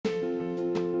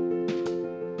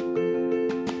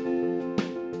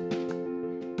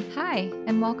Hi,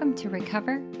 and welcome to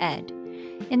RecoverED.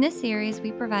 In this series,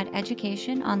 we provide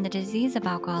education on the disease of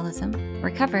alcoholism,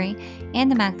 recovery, and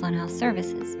the Magdalen House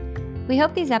services. We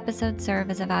hope these episodes serve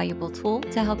as a valuable tool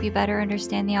to help you better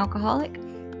understand the alcoholic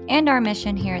and our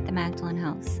mission here at the Magdalen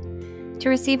House. To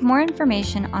receive more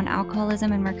information on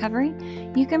alcoholism and recovery,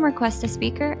 you can request a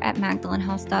speaker at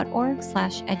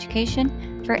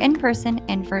magdalenhouse.org/education for in-person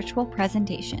and virtual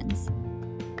presentations.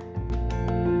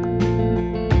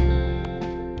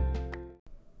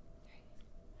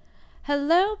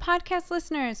 Hello, podcast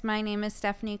listeners. My name is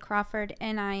Stephanie Crawford,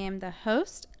 and I am the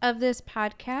host of this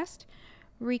podcast,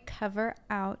 Recover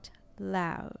Out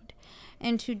Loud.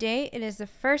 And today it is the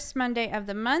first Monday of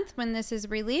the month when this is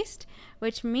released,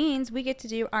 which means we get to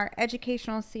do our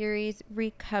educational series,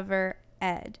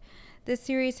 RecoverED. This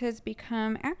series has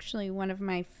become actually one of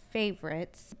my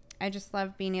favorites. I just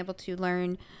love being able to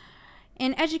learn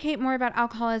and educate more about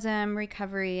alcoholism,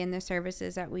 recovery, and the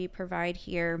services that we provide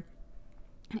here.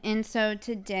 And so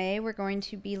today we're going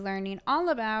to be learning all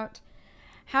about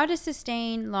how to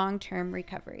sustain long-term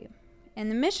recovery.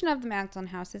 And the mission of the Magdalen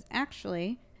House is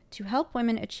actually to help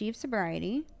women achieve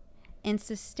sobriety and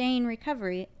sustain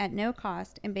recovery at no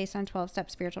cost and based on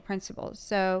 12-step spiritual principles.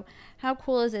 So how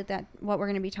cool is it that what we're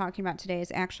going to be talking about today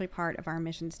is actually part of our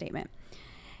mission statement?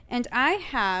 And I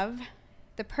have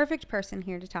the perfect person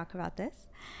here to talk about this.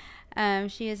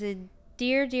 She is a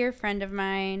dear friend of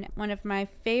mine, one of my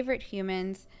favorite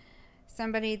humans,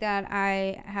 somebody that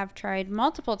I have tried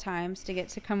multiple times to get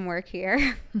to come work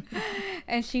here.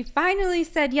 And she finally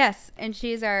said yes. And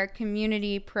she's our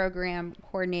community program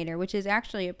coordinator, which is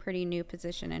actually a pretty new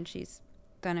position, and she's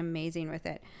done amazing with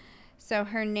it. So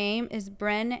her name is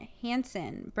Brehn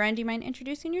Hanson. Brehn, do you mind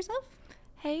introducing yourself?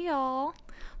 Hey y'all,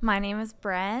 my name is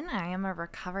Brehn. I am a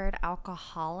recovered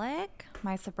alcoholic.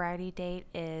 My sobriety date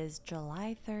is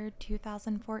July 3rd,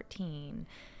 2014.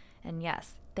 And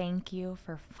yes, thank you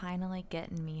for finally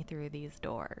getting me through these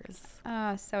doors.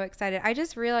 Oh, so excited. I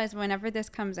just realized whenever this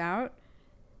comes out,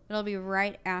 it'll be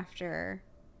right after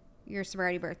your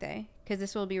sobriety birthday, because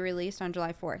this will be released on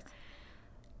July 4th.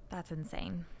 That's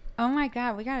insane. Oh my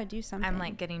God, we got to do something. I'm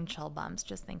like getting chill bumps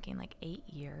just thinking like 8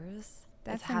 years.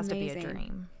 That has amazing. To be a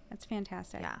dream. That's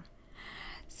fantastic. Yeah.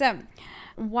 So,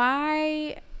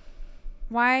 why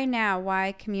now?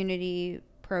 Why community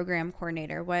program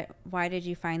coordinator? Why did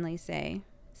you finally say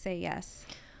yes?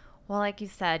 Well, like you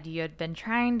said, you had been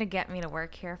trying to get me to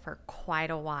work here for quite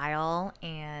a while,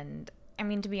 and I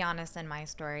mean, to be honest, in my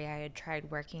story, I had tried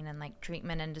working in like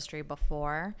treatment industry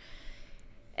before,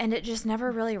 and it just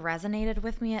never really resonated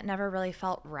with me. It never really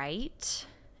felt right.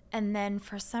 And then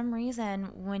for some reason,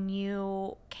 when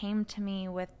you came to me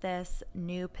with this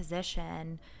new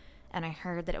position and I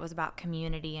heard that it was about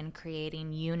community and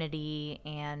creating unity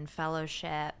and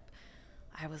fellowship,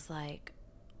 I was like,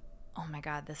 oh my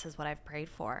God, this is what I've prayed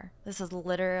for. This is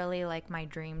literally like my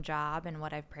dream job and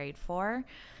what I've prayed for.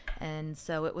 And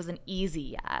so it was an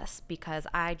easy yes, because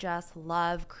I just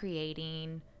love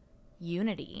creating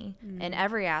unity in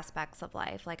every aspects of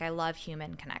life. Like, I love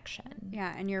human connection.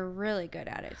 Yeah, and you're really good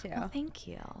at it too. Oh, thank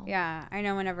you. Yeah, I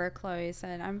know whenever Chloe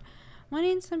said, I'm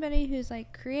wanting somebody who's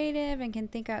like creative and can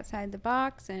think outside the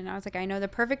box, and I was like, I know the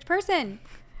perfect person.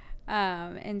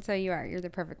 And so you're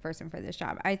the perfect person for this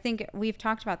job. I think we've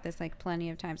talked about this like plenty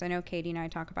of times. I know Katie and I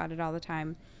talk about it all the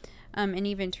time. And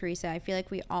even Teresa, I feel like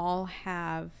we all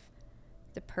have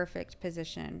the perfect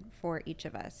position for each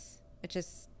of us. It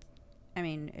just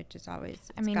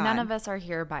always, God. None of us are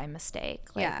here by mistake.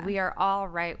 Like, yeah. We are all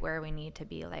right where we need to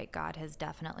be. Like, God has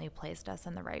definitely placed us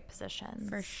in the right positions.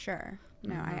 For sure.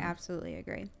 No, I absolutely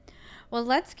agree. Well,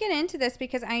 let's get into this,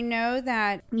 because I know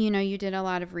that, you did a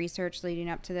lot of research leading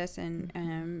up to this,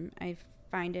 and I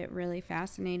find it really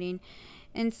fascinating.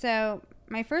 And so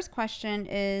my first question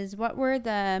is, what were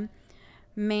the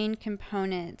main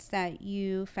components that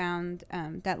you found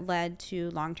that led to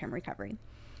long-term recovery?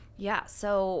 Yeah,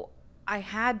 so I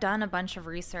had done a bunch of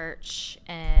research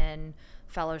in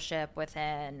fellowship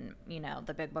within,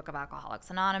 the Big Book of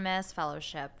Alcoholics Anonymous,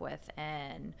 fellowship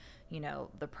within,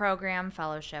 the program,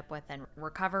 fellowship within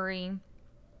recovery.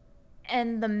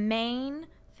 And the main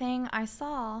thing I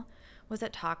saw was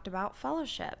it talked about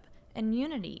fellowship and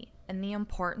unity and the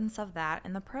importance of that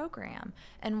in the program.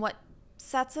 And what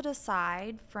sets it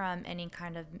aside from any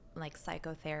kind of like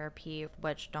psychotherapy,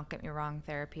 which, don't get me wrong,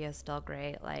 therapy is still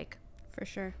great. Like, for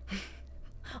sure.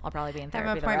 I'll probably be in I have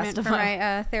therapy an the rest appointment of for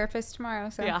my therapist tomorrow.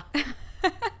 So yeah.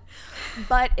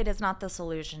 But it is not the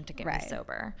solution to get me Right.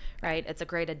 sober, right? It's a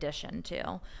great addition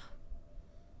too.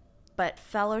 But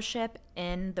fellowship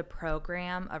in the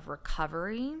program of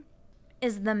recovery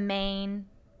is the main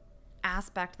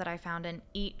aspect that I found in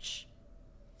each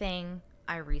everything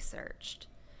I researched.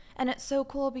 And it's so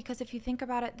cool because if you think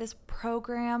about it, this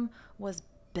program was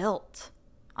built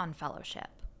on fellowship.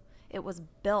 It was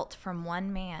built from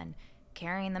one man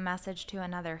carrying the message to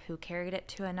another, who carried it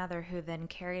to another, who then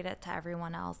carried it to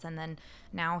everyone else. And then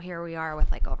now here we are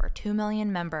with like over 2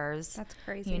 million members. That's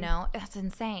crazy. You know, it's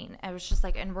insane. It was just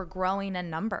like, and we're growing in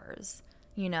numbers,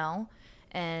 you know,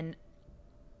 and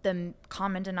the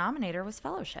common denominator was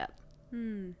fellowship.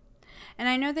 And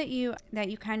I know that you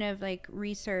kind of like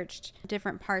researched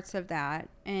different parts of that,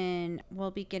 and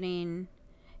we'll be getting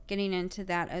into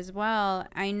that as well.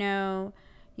 I know,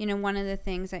 you know, one of the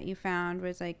things that you found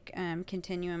was like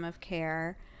continuum of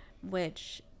care,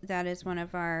 which that is one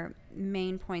of our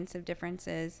main points of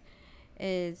differences,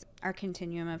 is our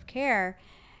continuum of care.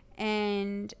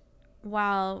 And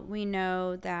while we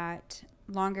know that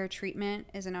longer treatment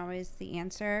isn't always the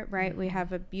answer, right? We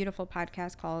have a beautiful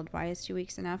podcast called Why is 2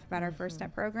 Weeks Enough about our first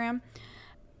step program.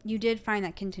 You did find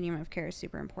that continuum of care is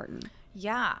super important.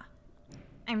 Yeah.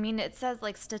 I mean, it says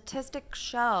like statistics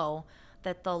show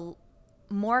that the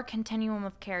more continuum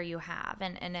of care you have,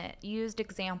 and it used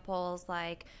examples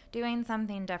like doing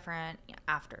something different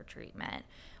after treatment,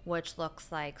 which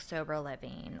looks like sober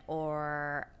living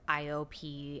or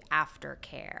IOP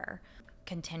aftercare,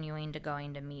 continuing to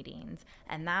going to meetings.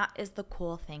 And that is the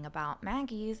cool thing about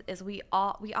Maggie's, is we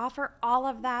offer all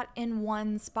of that in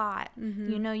one spot.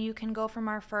 You know, you can go from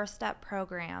our first step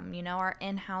program, you know, our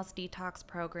in-house detox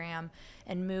program,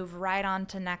 and move right on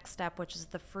to next step, which is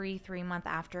the free 3-month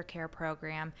aftercare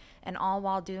program. And all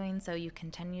while doing so, you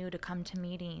continue to come to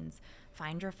meetings,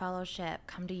 find your fellowship,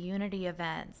 come to unity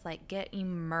events, like get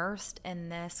immersed in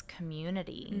this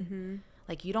community.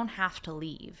 Like, you don't have to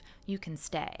leave. You can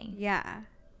stay. Yeah.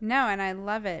 No, and I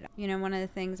love it. You know, one of the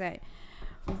things that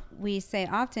we say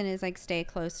often is like stay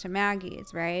close to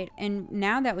Maggie's, right? And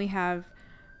now that we have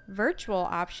virtual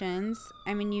options,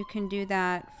 I mean, you can do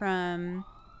that from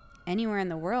anywhere in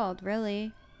the world,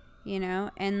 really, you know?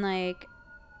 And like,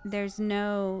 there's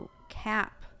no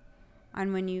cap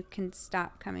on when you can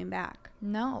stop coming back.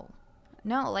 No,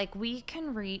 like we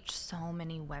can reach so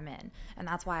many women, and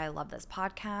that's why I love this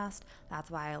podcast.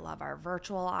 That's why I love our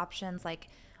virtual options. Like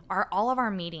all of our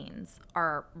meetings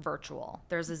are virtual.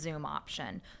 There's a Zoom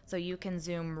option, so you can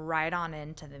Zoom right on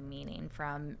into the meeting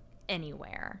from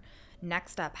anywhere.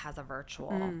 Next Up has a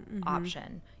virtual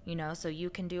option, you know, so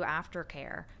you can do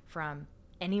aftercare from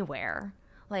anywhere.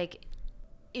 Like,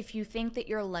 if you think that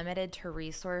you're limited to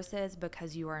resources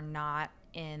because you are not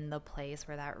in the place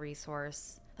where that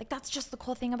resource, like, that's just the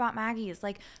cool thing about Maggie's.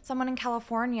 Like, someone in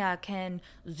California can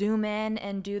Zoom in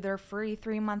and do their free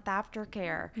 3-month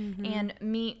aftercare and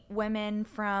meet women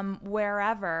from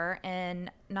wherever,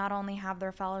 and not only have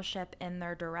their fellowship in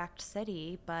their direct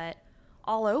city, but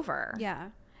all over. Yeah.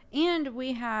 And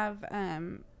we have,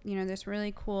 you know, this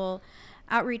really cool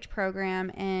outreach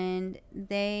program, and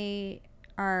they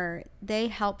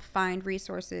help find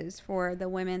resources for the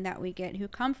women that we get who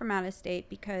come from out of state,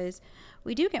 because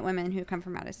we do get women who come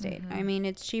from out of state. I mean,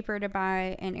 it's cheaper to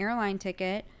buy an airline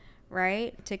ticket,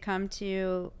 right, to come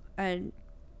to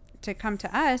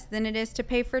us than it is to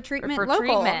pay for treatment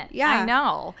local. Yeah, I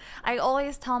know. I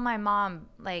always tell my mom,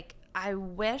 like, I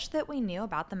wish that we knew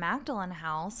about the Magdalen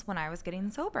house when I was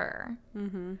getting sober.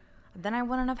 Then I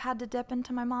wouldn't have had to dip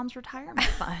into my mom's retirement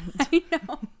fund. I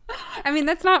know. I mean,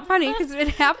 that's not funny because it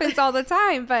happens all the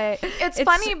time, but it's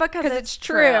funny because it's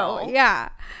true. Yeah.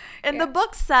 And the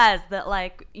book says that,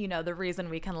 like, you know, the reason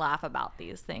we can laugh about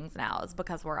these things now is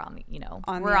because we're on the, you know,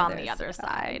 we're on the other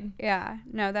side. Yeah.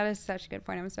 No, that is such a good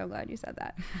point. I'm so glad you said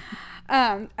that.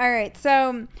 All right.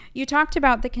 So you talked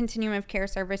about the continuum of care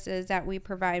services that we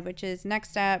provide, which is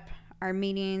Next Step, our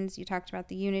meetings. You talked about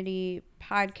the Unity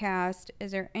podcast.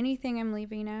 Is there anything I'm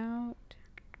leaving out?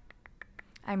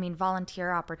 I mean,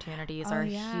 volunteer opportunities are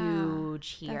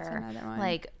huge here. That's another one.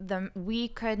 Like, we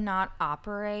could not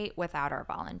operate without our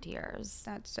volunteers.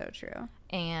 That's so true.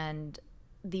 And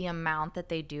the amount that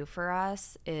they do for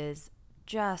us is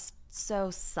just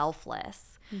so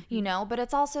selfless, you know, but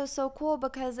it's also so cool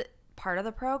because part of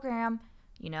the program,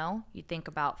 you know, you think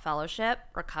about fellowship,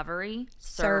 recovery,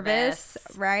 service,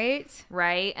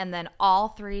 right? And then all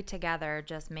three together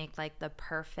just make like the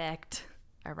perfect,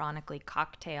 ironically,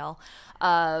 cocktail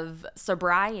of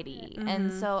sobriety.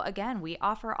 And so again, we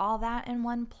offer all that in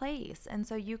one place. And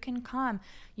so you can come,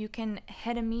 you can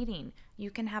hit a meeting,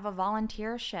 you can have a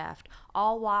volunteer shift,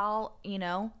 all while, you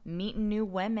know, meeting new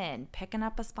women, picking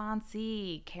up a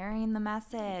sponsee, carrying the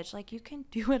message. Like, you can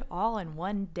do it all in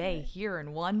one day here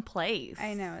in one place.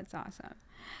 I know, it's awesome.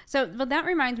 So, well, that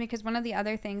reminds me, because one of the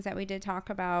other things that we did talk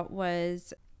about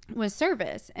was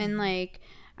service. And like,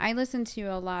 I listen to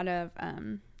a lot of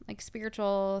like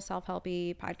spiritual,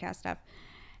 self-helpy podcast stuff.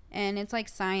 And it's like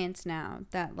science now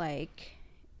that like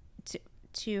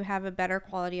to have a better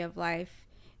quality of life,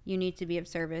 you need to be of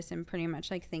service and pretty much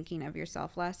like thinking of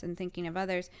yourself less and thinking of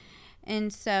others.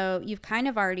 And so you've kind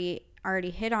of already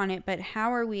hit on it, but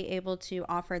how are we able to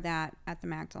offer that at the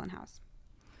Magdalen House?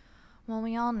 Well,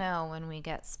 we all know when we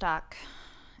get stuck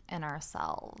in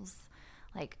ourselves,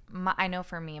 like I know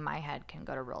for me, my head can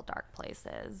go to real dark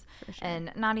places. For sure.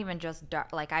 And not even just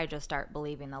dark, like I just start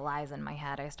believing the lies in my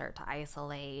head. I start to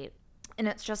isolate, and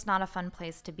it's just not a fun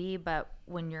place to be. But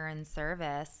when you're in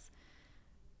service,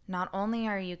 not only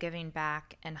are you giving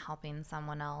back and helping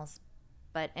someone else,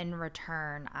 but in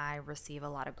return, I receive a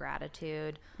lot of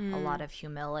gratitude, a lot of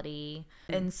humility.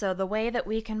 And so the way that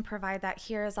we can provide that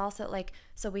here is also like,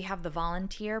 so we have the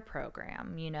volunteer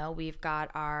program, you know, we've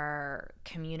got our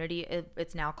community,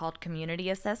 it's now called community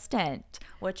assistant,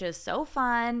 which is so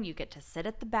fun. You get to sit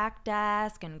at the back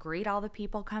desk and greet all the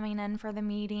people coming in for the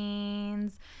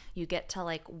meetings. You get to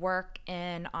like work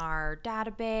in our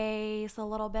database a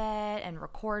little bit and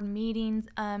record meetings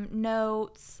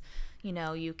notes. You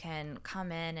know, you can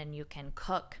come in and you can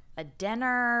cook a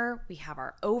dinner. We have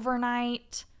our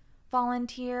overnight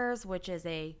volunteers, which is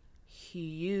a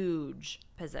huge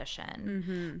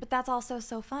position. But that's also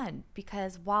so fun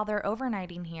because while they're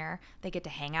overnighting here, they get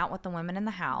to hang out with the women in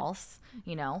the house,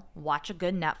 you know, watch a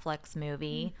good Netflix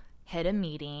movie, hit a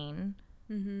meeting.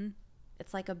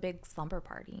 It's like a big slumber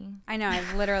party. I know.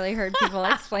 I've literally heard people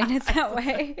explain it that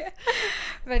way.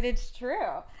 But it's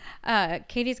true.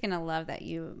 Katie's going to love that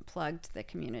you plugged the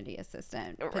community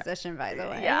assistant position, by the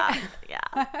way. Yeah.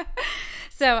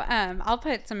 So I'll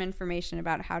put some information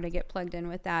about how to get plugged in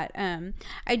with that.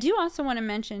 I do also want to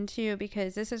mention, too,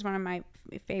 because this is one of my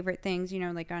favorite things, you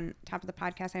know, like on top of the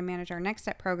podcast, I manage our Next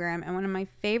Step program. And one of my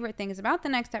favorite things about the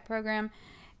Next Step program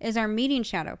is our Meeting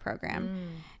Shadow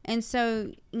program. And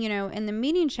so, you know, in the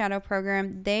Meeting Shadow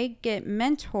program, they get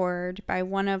mentored by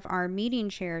one of our meeting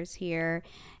chairs here,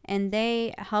 and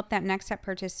they help that Next Step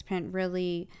participant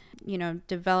really, you know,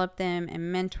 develop them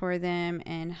and mentor them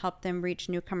and help them reach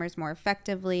newcomers more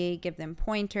effectively, give them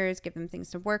pointers, give them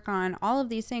things to work on, all of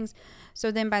these things.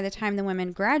 So then by the time the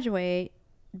women graduate,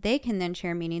 they can then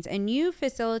chair meetings, and you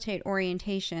facilitate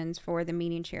orientations for the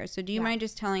meeting chairs. So do you mind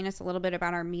just telling us a little bit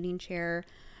about our meeting chair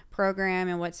program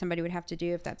and what somebody would have to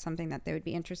do if that's something that they would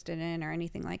be interested in or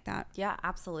anything like that? Yeah,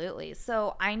 absolutely.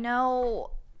 So I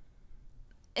know,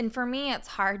 and for me, it's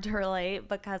hard to relate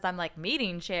because I'm like,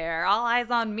 meeting chair, all eyes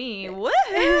on me.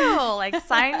 Woohoo! Like,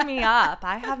 sign me up.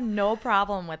 I have no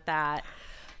problem with that.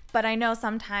 But I know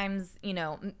sometimes, you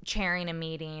know, chairing a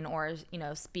meeting or, you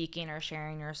know, speaking or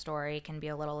sharing your story can be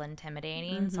a little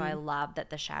intimidating. So I love that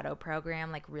the Shadow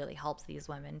program like really helps these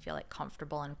women feel like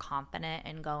comfortable and confident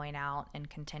in going out and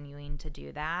continuing to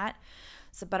do that.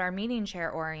 So, but our meeting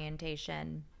chair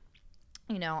orientation,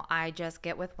 you know, I just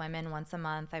get with women once a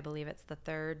month. I believe it's the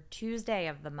third Tuesday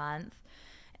of the month.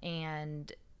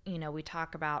 And you know, we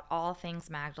talk about all things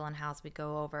Magdalen House. We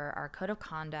go over our code of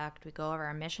conduct. We go over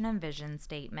our mission and vision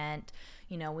statement.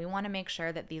 You know, we want to make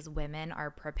sure that these women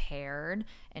are prepared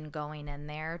and going in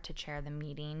there to chair the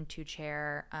meeting, to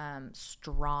chair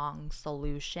strong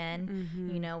solution.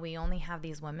 You know, we only have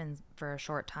these women for a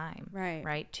short time,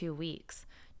 right? 2 weeks.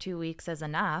 2 weeks is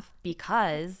enough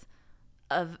because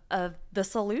of the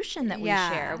solution that we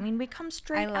share. I mean, we come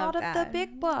straight out of the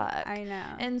big book. I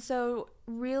know. And so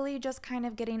really just kind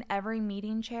of getting every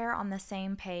meeting chair on the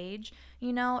same page.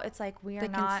 You know, it's like we are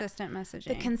not consistent messaging.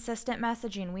 The consistent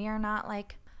messaging. We are not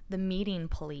like the meeting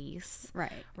police.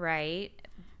 Right?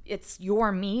 It's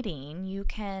your meeting. You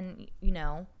can, you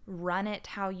know, run it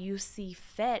how you see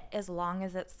fit as long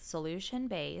as it's solution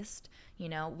based. You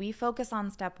know, we focus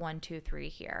on step 1, 2, 3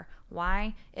 here.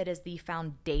 Why? It is the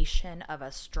foundation of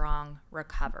a strong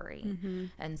recovery.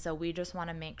 And so we just want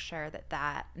to make sure that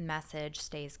that message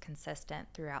stays consistent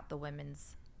throughout the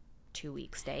women's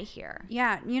 2-week stay here.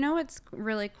 Yeah. You know what's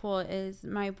really cool is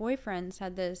my boyfriend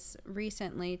said this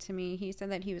recently to me. He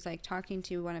said that he was like talking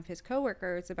to one of his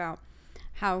coworkers about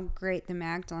how great the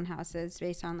Magdalen House is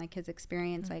based on like his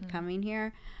experience like coming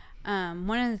here.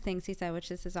 One of the things he said, which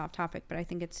this is off topic, but I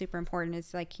think it's super important,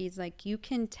 is like he's like, you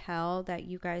can tell that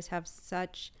you guys have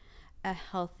such a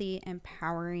healthy,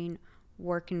 empowering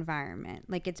work environment.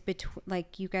 Like it's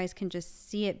like you guys can just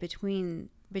see it between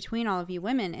all of you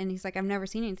women. And he's like, I've never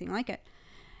seen anything like it.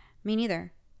 Me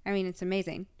neither. I mean, it's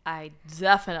amazing. I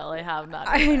definitely have not.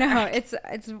 I know. It's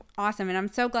awesome. And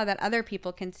I'm so glad that other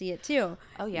people can see it too.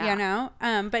 Oh, yeah. You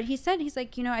know? But he said, he's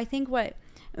like, you know, I think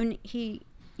when he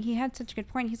he had such a good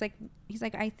point. He's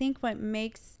like, I think what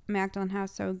makes Magdalen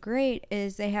House so great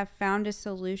is they have found a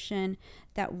solution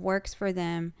that works for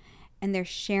them, and they're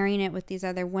sharing it with these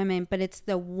other women, but it's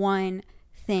the one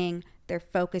thing they're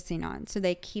focusing on. So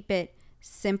they keep it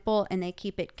simple and they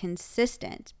keep it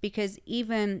consistent, because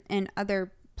even in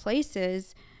other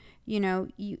places, you know,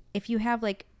 if you have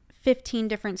like 15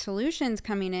 different solutions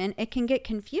coming in, it can get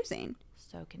confusing.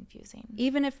 So confusing.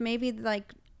 Even if maybe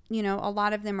like, you know, a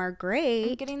lot of them are great.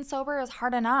 And getting sober is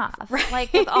hard enough. Right.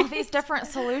 Like with all these different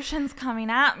solutions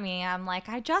coming at me, I'm like,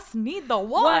 I just need the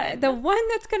one. The one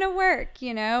that's going to work,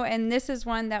 you know, and this is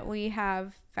one that we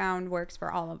have found works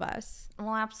for all of us.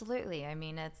 Well, absolutely. I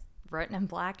mean, it's written in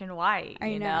black and white, I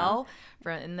you know.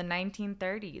 in the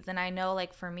 1930s. And I know,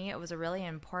 like, for me, it was a really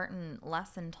important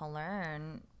lesson to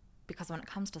learn, because when it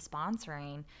comes to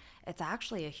sponsoring, it's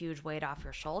actually a huge weight off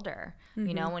your shoulder. Mm-hmm.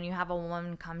 You know, when you have a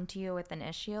woman come to you with an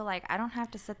issue, like, I don't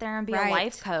have to sit there and be Right. a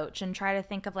life coach and try to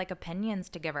think of like opinions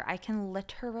to give her. I can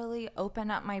literally open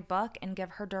up my book and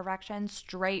give her direction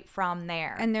straight from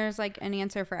there. And there's like an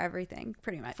answer for everything,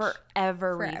 pretty much. For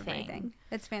everything. For everything.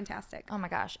 It's fantastic. Oh my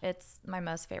gosh, it's my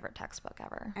most favorite textbook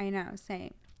ever. I know,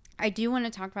 same. I do want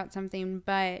to talk about something,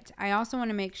 but I also want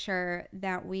to make sure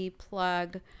that we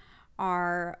plug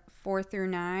our 4 through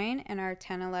 9 and our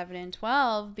 10, 11, and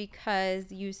 12,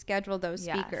 because you schedule those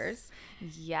speakers.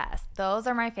 Yes, those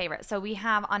are my favorite. So we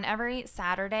have on every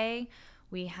Saturday,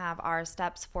 we have our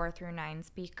steps 4 through 9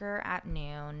 speaker at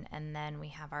noon, and then we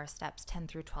have our steps 10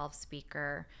 through 12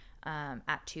 speaker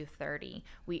at 2:30.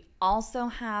 We also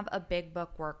have a big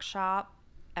book workshop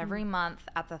every month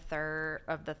at the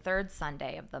third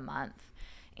Sunday of the month,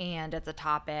 and it's a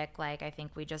topic like, I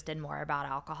think we just did more about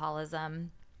alcoholism.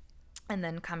 And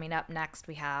then coming up next,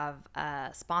 we have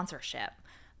sponsorship.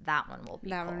 That one will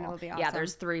be cool. One will be awesome. Yeah,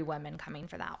 there's 3 women coming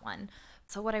for that one.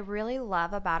 So what I really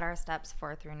love about our steps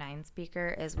 4 through 9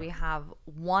 speaker is we have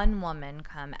one woman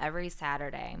come every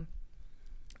Saturday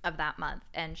of that month.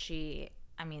 And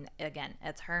again,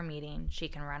 it's her meeting. She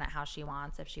can run it how she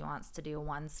wants. If she wants to do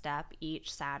one step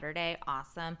each Saturday,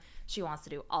 awesome. She wants to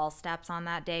do all steps on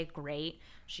that day, great.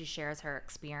 She shares her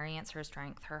experience, her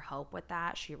strength, her hope with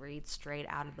that. She reads straight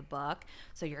out of the book.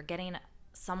 So you're getting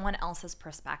someone else's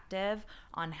perspective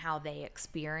on how they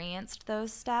experienced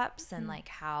those steps and like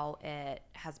how it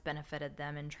has benefited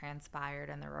them and transpired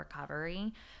in their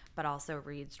recovery, but also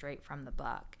read straight from the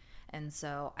book. And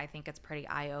so I think it's pretty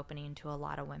eye-opening to a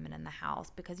lot of women in the house,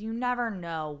 because you never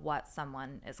know what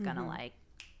someone is going to like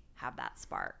have that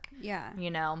spark. Yeah.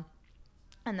 You know?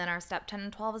 And then our step 10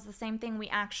 and 12 is the same thing. We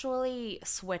actually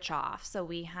switch off. So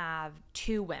we have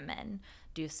 2 women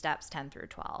do steps 10 through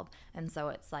 12. And so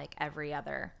it's like every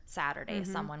other Saturday,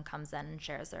 someone comes in and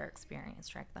shares their experience,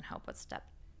 strength, and hope with step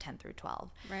 10 through 12.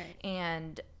 Right.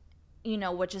 And, you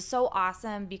know, which is so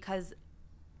awesome, because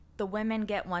the women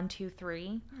get 1, 2,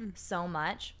 3 so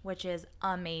much, which is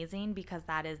amazing, because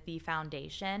that is the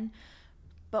foundation.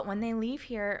 But when they leave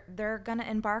here, they're going to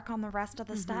embark on the rest of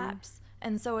the steps.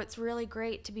 And so it's really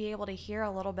great to be able to hear a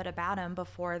little bit about them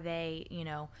before they, you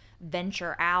know,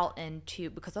 venture out into,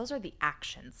 because those are the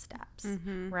action steps,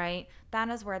 right? That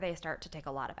is where they start to take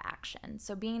a lot of action.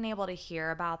 So being able to hear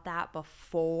about that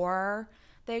before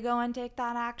they go and take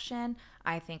that action,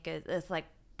 I think it's like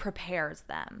prepares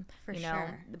them, For you know,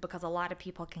 sure. because a lot of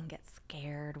people can get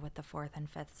scared with the 4th and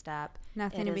 5th step.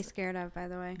 Nothing to be scared of, by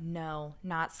the way. No,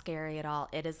 not scary at all.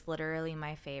 It is literally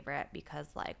my favorite, because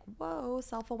like, whoa,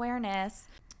 self-awareness.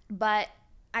 But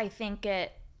I think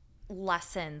it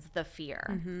lessens the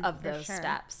fear of those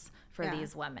steps for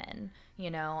these women, you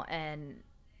know, and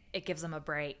it gives them a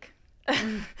break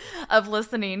of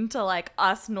listening to like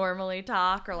us normally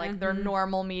talk, or like their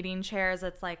normal meeting chairs.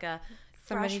 It's like a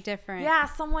Somebody different. Yeah,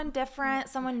 someone different,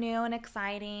 someone new and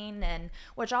exciting, and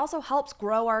which also helps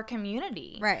grow our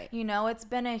community. Right. You know, it's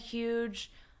been a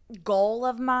huge goal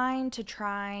of mine to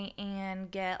try and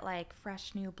get like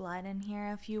fresh new blood in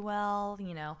here, if you will.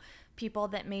 You know, people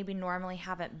that maybe normally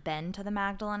haven't been to the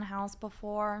Magdalen House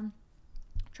before,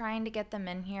 trying to get them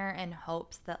in here in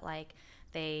hopes that like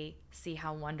they see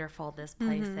how wonderful this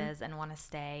place is and want to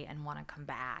stay and want to come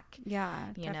back. Yeah,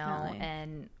 you definitely. know,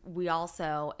 and we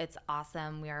also, it's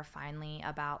awesome. We are finally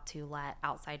about to let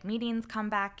outside meetings come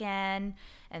back in.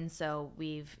 And so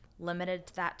we've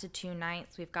limited that to 2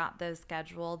 nights. We've got those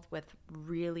scheduled with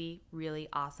really, really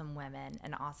awesome women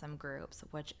and awesome groups,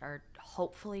 which are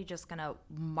hopefully just going to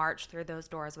march through those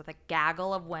doors with a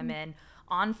gaggle of women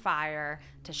on fire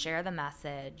to share the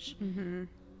message.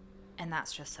 And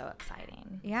that's just so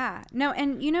exciting. Yeah. No,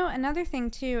 and you know, another thing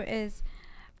too is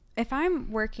if I'm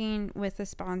working with a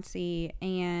sponsee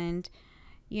and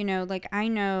you know, like I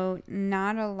know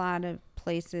not a lot of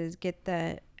places get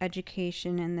the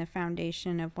education and the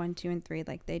foundation of 1, 2, and 3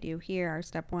 like they do here, or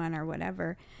step 1 or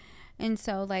whatever. And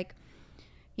so like,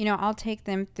 you know, I'll take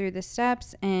them through the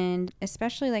steps, and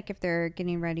especially like if they're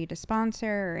getting ready to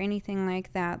sponsor or anything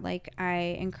like that, like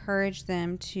I encourage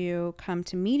them to come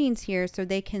to meetings here so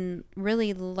they can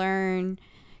really learn.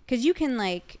 Because you can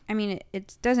like, I mean,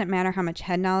 it doesn't matter how much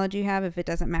head knowledge you have if it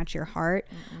doesn't match your heart,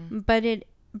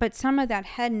 but some of that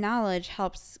head knowledge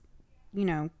helps, you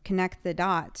know, connect the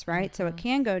dots, right? So it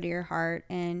can go to your heart.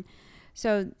 And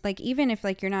so like, even if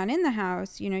like you're not in the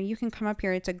house, you know, you can come up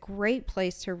here. It's a great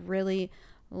place to really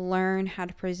learn how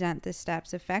to present the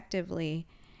steps effectively.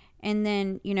 And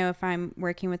then, you know, if I'm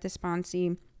working with the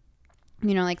sponsee,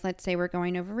 you know, like let's say we're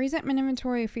going over resentment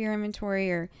inventory, fear inventory,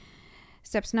 or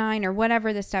steps 9 or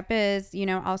whatever the step is, you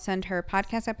know, I'll send her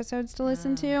podcast episodes to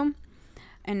listen to.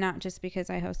 And not just because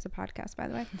I host the podcast, by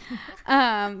the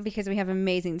way, because we have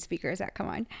amazing speakers that come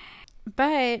on.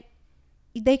 But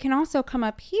they can also come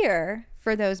up here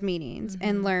for those meetings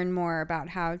and learn more about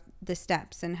how the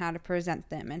steps and how to present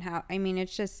them and how, I mean,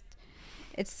 it's just,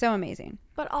 it's so amazing.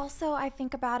 But also I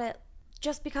think about it,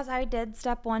 just because I did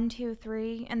step 1, 2,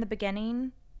 3 in the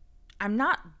beginning, I'm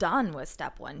not done with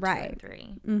step 1, 2, and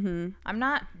 3. I'm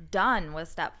not done with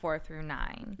step 4 through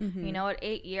 9. You know, at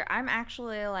 8 years, I'm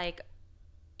actually like,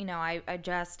 you know, I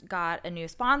just got a new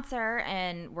sponsor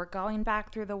and we're going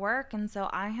back through the work. And so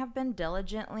I have been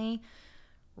diligently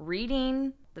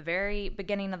reading the very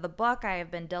beginning of the book. I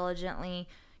have been diligently,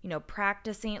 you know,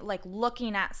 practicing, like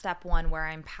looking at step 1 where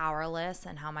I'm powerless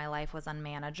and how my life was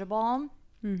unmanageable.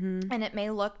 And it may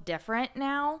look different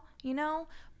now, you know,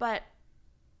 but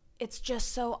it's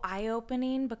just so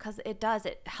eye-opening because it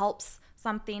helps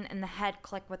something in the head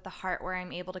click with the heart where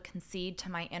I'm able to concede to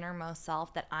my innermost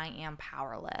self that I am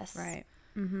powerless. Right.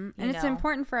 And it's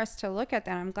important for us to look at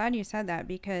that. I'm glad you said that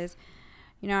because,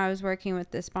 you know, I was working with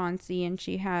this sponsee and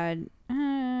she had,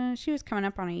 she was coming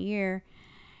up on a year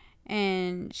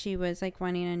and she was like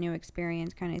wanting a new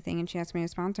experience kind of thing. And she asked me to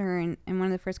sponsor her. And one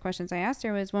of the first questions I asked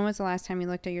her was, when was the last time you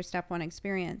looked at your step 1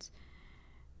 experience?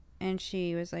 And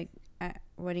she was like,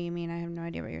 what do you mean? I have no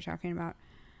idea what you're talking about.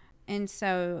 And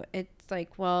so it's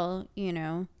like, well, you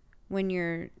know, when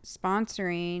you're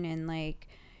sponsoring and like,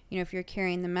 you know, if you're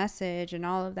carrying the message and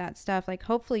all of that stuff, like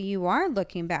hopefully you are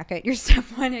looking back at your step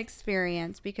 1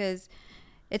 experience because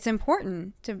it's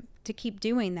important to keep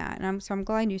doing that. And I'm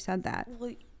glad you said that.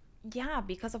 Well, yeah,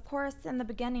 because of course in the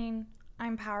beginning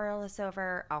I'm powerless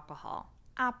over alcohol.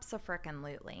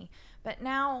 Abso-frickin-lutely. But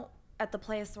now at the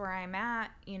place where I'm at,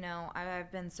 you know,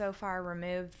 I've been so far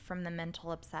removed from the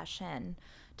mental obsession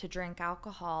to drink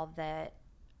alcohol that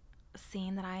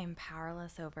seeing that I am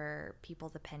powerless over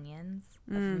people's opinions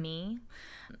of me,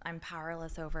 I'm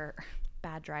powerless over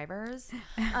bad drivers.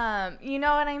 You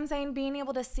know what I'm saying? Being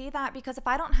able to see that, because if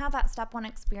I don't have that step 1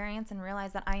 experience and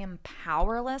realize that I am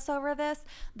powerless over this,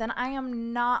 then I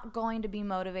am not going to be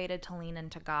motivated to lean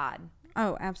into God.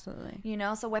 Oh, absolutely. You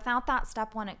know, so without that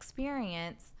step 1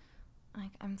 experience,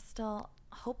 like I'm still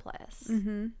hopeless.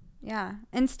 Yeah.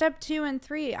 And step 2 and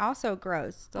 3 also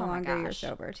grows the longer you're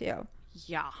sober too.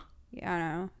 Yeah. Yeah, I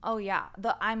know. Oh yeah.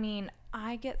 I mean,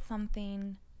 I get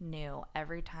something new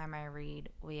every time I read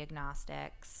We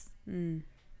Agnostics. You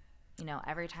know,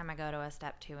 every time I go to a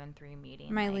step 2 and 3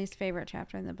 meeting. My least favorite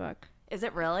chapter in the book. Is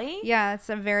it really? Yeah, it's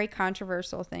a very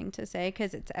controversial thing to say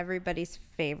because it's everybody's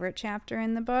favorite chapter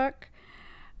in the book.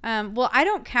 Well, I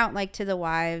don't count like to the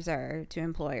wives or to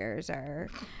employers, or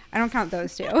I don't count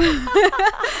those two.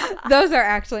 Those are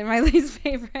actually my least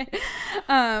favorite.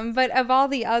 But of all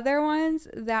the other ones,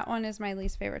 that one is my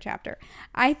least favorite chapter.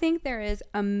 I think there is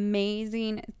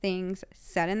amazing things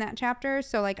said in that chapter.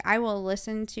 So like I will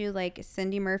listen to like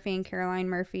Cindy Murphy and Caroline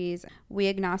Murphy's We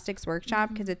Agnostics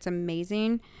workshop because it's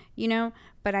amazing, you know,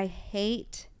 but I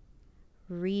hate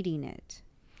reading it.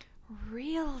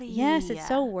 Really? Yes, it's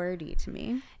so wordy to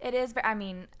me. It is. I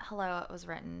mean, hello, it was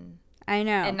written I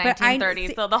know in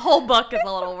 1930, so the whole book is a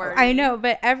little wordy. I know,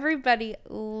 but everybody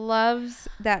loves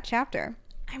that chapter.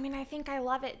 I mean, I think I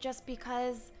love it just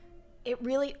because it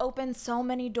really opens so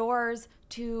many doors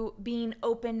to being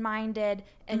open-minded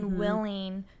and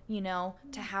willing, you know,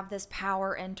 to have this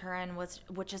power enter in,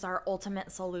 which is our ultimate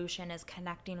solution, is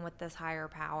connecting with this higher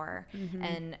power.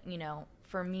 And, you know,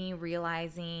 for me,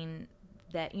 realizing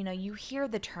that, you know, you hear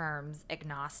the terms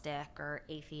agnostic or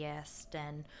atheist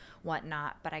and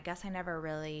whatnot, but I guess I never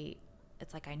really,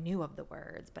 it's like I knew of the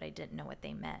words, but I didn't know what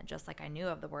they meant. Just like I knew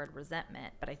of the word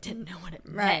resentment, but I didn't know what it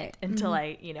meant until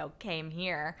I, you know, came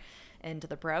here into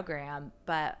the program.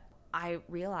 But I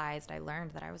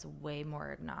learned that I was way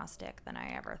more agnostic than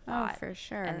I ever thought. Oh, for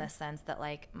sure. In the sense that,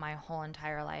 like, my whole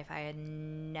entire life, I had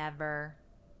never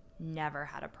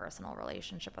had a personal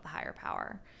relationship with a higher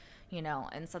power, you know?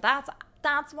 And so that's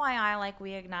why I like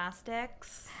We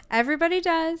Agnostics. Everybody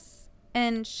does.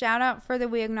 And shout out for the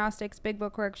We Agnostics Big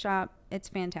Book Workshop. It's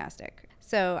fantastic.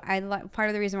 So part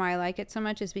of the reason why I like it so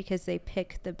much is because they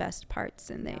pick the best parts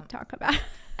and they talk about it.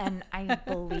 And I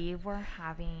believe we're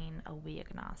having a We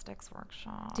Agnostics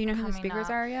workshop. Do you know who the speakers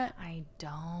are yet? I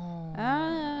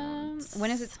don't. When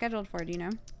is it scheduled for? Do you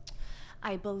know?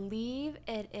 I believe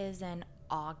it is in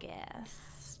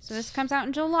August. So this comes out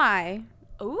in July.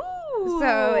 Ooh.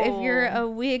 So if you're a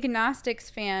We Agnostics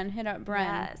fan, hit up Brehn.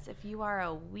 Yes, if you are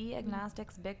a We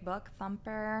Agnostics Big Book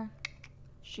thumper,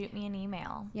 shoot me an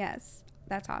email. Yes,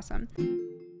 that's awesome.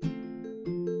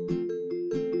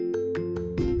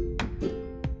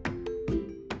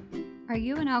 Are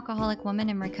you an alcoholic woman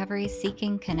in recovery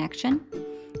seeking connection?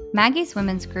 Maggie's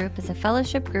Women's Group is a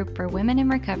fellowship group for women in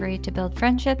recovery to build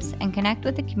friendships and connect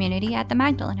with the community at the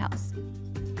Magdalen House.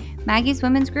 Maggie's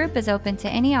Women's Group is open to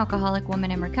any alcoholic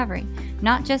woman in recovery,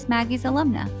 not just Maggie's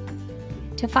alumna.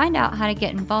 To find out how to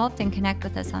get involved and connect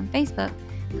with us on Facebook,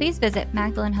 please visit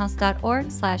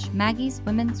magdalenhouse.org/Maggie's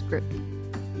Women's Group.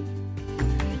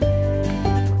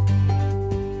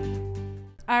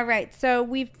 All right, so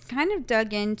we've kind of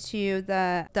dug into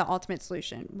the ultimate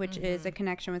solution, which is a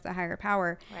connection with a higher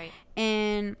power. Right.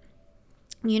 And,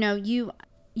 you know, you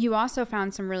also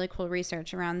found some really cool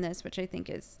research around this, which I think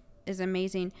is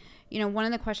amazing. You know, one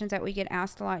of the questions that we get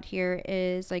asked a lot here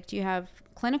is, like, do you have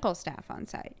clinical staff on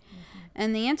site?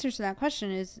 And the answer to that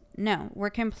question is no. We're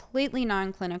completely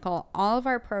non-clinical. All of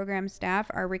our program staff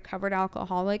are recovered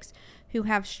alcoholics who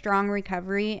have strong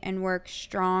recovery and work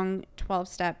strong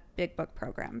 12-step Big Book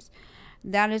programs.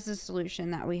 That is the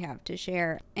solution that we have to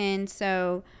share. And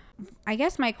so I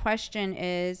guess my question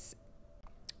is,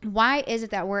 why is it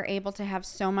that we're able to have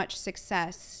so much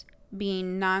success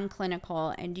being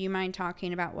non-clinical? And do you mind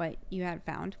talking about what you had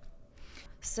found?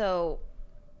 So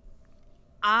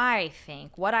I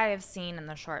think what I have seen in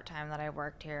the short time that I've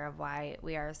worked here of why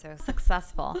we are so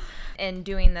successful in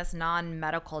doing this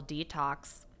non-medical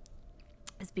detox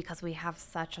is because we have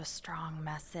such a strong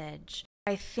message.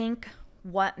 I think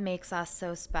what makes us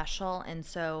so special and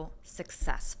so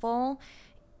successful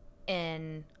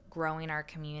in growing our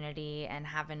community and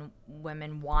having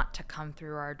women want to come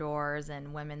through our doors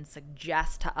and women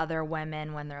suggest to other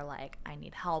women when they're like, I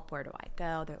need help, where do I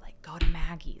go? They're like, go to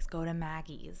Maggie's.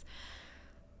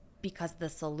 Because the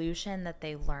solution that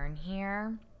they learn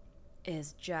here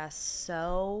is just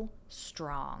so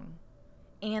strong.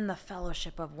 And the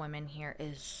fellowship of women here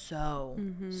is so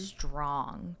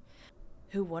strong.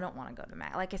 Who wouldn't want to go to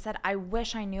Maggie's? Like I said, I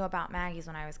wish I knew about Maggie's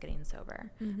when I was getting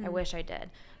sober. I wish I did.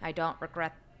 I don't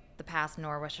regret the past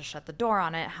nor wish to shut the door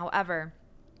on it. However,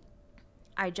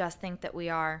 I just think that we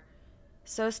are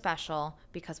so special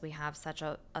because we have such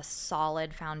a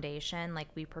solid foundation. Like,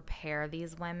 we prepare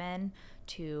these women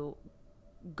to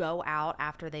go out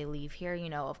after they leave here. You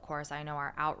know, of course, I know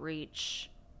our outreach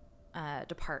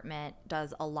department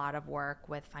does a lot of work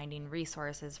with finding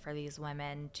resources for these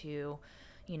women to,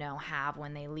 you know, have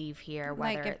when they leave here,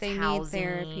 whether like if it's they housing need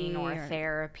therapy or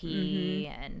therapy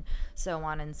and so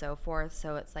on and so forth.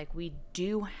 So it's like we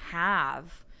do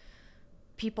have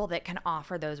people that can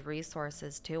offer those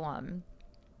resources to them.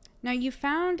 Now, you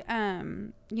found,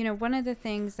 you know, one of the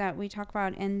things that we talk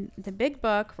about in the Big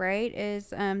Book, right, is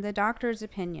the doctor's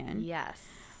opinion. Yes.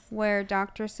 Where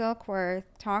Dr. Silkworth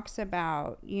talks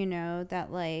about, you know,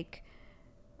 that, like,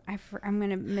 I'm going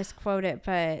to misquote it,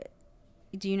 but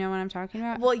do you know what I'm talking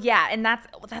about? Well, yeah, and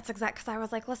that's exact, because I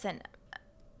was like, listen,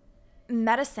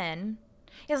 medicine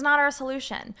is not our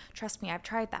solution. Trust me, I've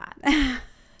tried that.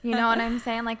 You know what I'm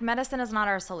saying? Like, medicine is not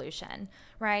our solution,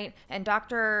 right? And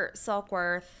Dr.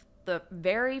 Silkworth, the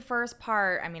very first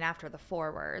part, I mean, after the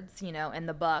forewords, you know, in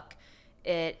the book,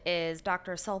 it is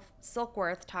Dr.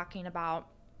 Silkworth talking about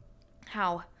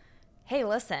how, hey,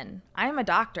 listen, I'm a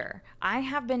doctor. I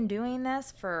have been doing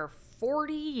this for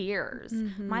 40 years.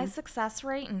 My success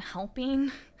rate in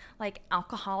helping, like,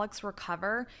 alcoholics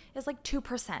recover is like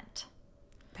 2%.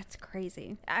 That's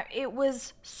crazy. It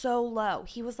was so low.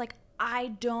 He was like,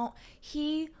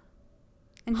 he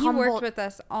worked with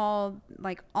us all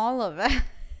of us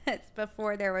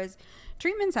before there was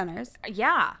treatment centers.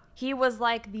 Yeah. He was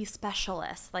like the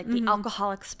specialist, like the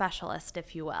alcoholic specialist,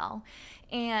 if you will.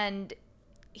 And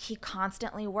he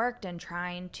constantly worked in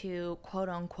trying to, quote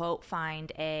unquote,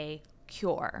 find a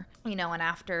cure, you know, and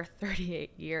after 38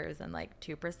 years and like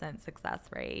 2% success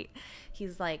rate,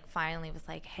 he's like, finally was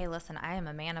like, hey, listen, I am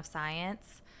a man of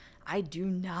science. I do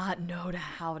not know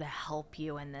how to help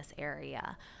you in this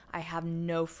area. I have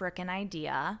no frickin'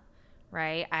 idea,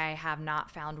 right? I have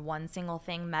not found one single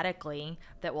thing medically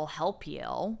that will help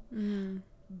you.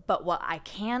 But what I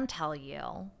can tell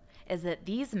you is that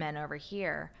these men over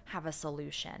here have a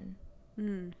solution.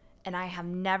 And I have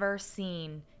never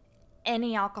seen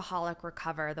any alcoholic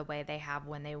recover the way they have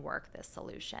when they work this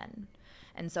solution.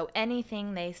 And so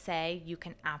anything they say, you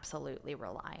can absolutely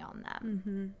rely on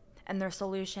them. And their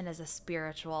solution is a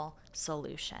spiritual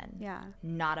solution,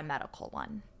 not a medical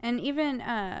one. And even,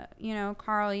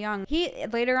 Carl Jung, he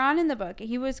later on in the book,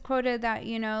 he was quoted that,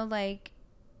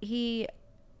 he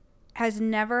has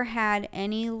never had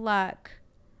any luck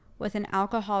with an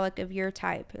alcoholic of your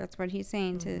type. That's what he's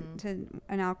saying to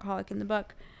an alcoholic in the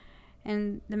book.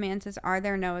 And the man says, are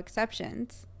there no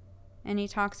exceptions? And he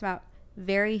talks about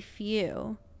very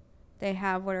few, they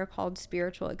have what are called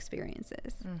spiritual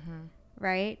experiences,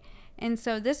 right? And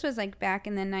so this was like back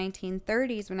in the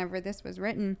 1930s whenever this was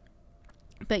written.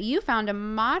 But you found a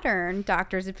modern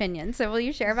doctor's opinion. So will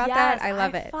you share about that? I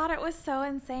love it. I thought it was so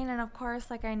insane. And of course,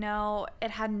 I know it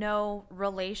had no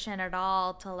relation at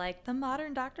all to the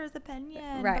modern doctor's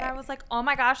opinion. Right. But I was like, oh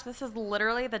my gosh, this is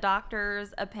literally the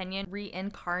doctor's opinion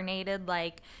reincarnated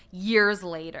years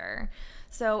later.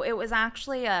 So it was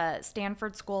actually a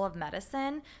Stanford School of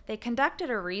Medicine. They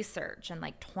conducted a research in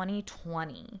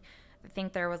 2020. I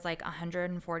think there was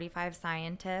 145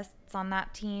 scientists on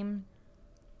that team.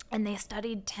 And they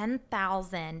studied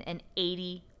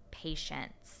 10,080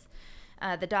 patients.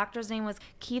 The doctor's name was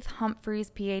Keith Humphreys,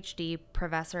 PhD,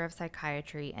 professor of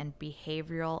psychiatry and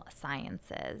behavioral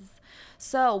sciences.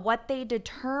 So what they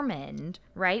determined,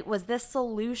 right, was this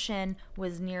solution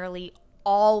was nearly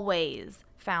always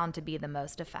found to be the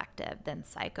most effective than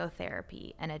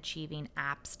psychotherapy and achieving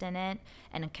abstinent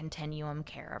and a continuum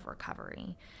care of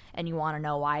recovery. And you want to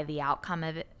know why the outcome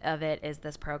of it is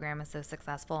this program is so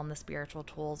successful and the spiritual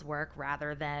tools work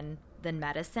rather than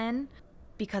medicine?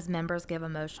 Because members give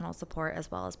emotional support as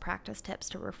well as practice tips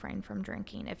to refrain from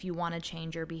drinking. If you want to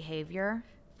change your behavior,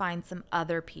 find some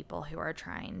other people who are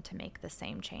trying to make the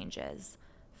same changes.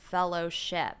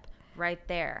 Fellowship, right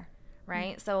there.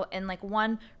 Right? So in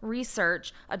one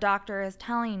research, a doctor is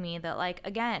telling me that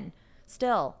again,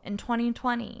 still in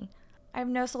 2020, I have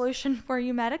no solution for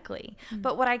you medically.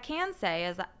 But what I can say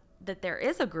is that there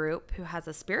is a group who has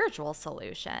a spiritual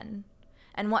solution.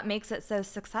 And what makes it so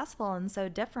successful and so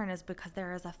different is because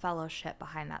there is a fellowship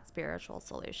behind that spiritual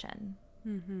solution.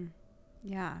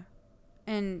 Yeah.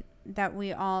 And that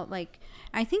we all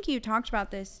I think you talked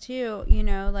about this too,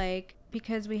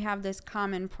 because we have this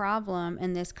common problem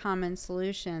and this common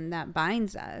solution that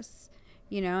binds us,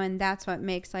 and that's what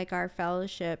makes our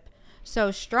fellowship so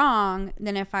strong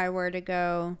than if I were to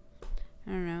go,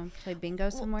 I don't know, play bingo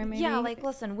somewhere maybe. Yeah,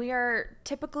 listen, we are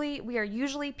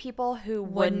usually people who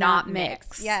would not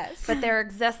mix. Yes. But there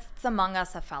exists among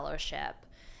us a fellowship.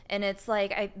 And it's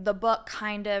the book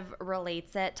kind of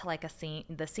relates it to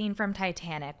the scene from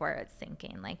Titanic where it's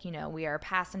sinking. We are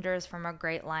passengers from a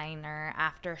great liner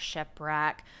after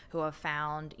shipwreck who have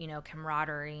found,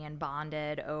 camaraderie and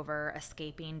bonded over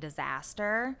escaping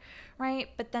disaster, right?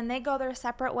 But then they go their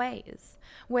separate ways.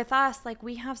 With us,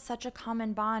 we have such a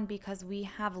common bond because we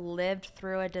have lived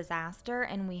through a disaster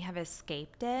and we have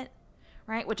escaped it.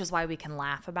 Right? Which is why we can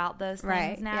laugh about those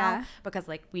things now. Because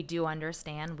we do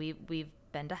understand we've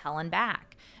been to hell and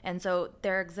back. And so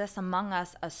there exists among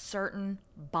us a certain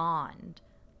bond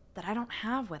that I don't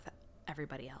have with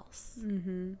everybody else.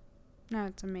 No,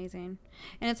 it's amazing.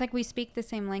 And it's we speak the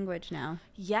same language now.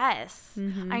 Yes.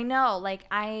 I know.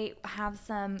 I have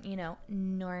some,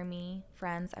 normie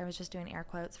friends. I was just doing air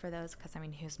quotes for those because,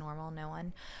 who's normal? No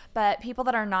one. But people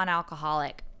that are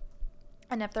non-alcoholic.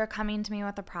 And if they're coming to me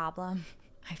with a problem,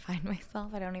 I find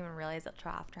myself, I don't even realize it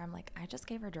till after. I'm I just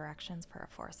gave her directions for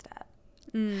a 4-step.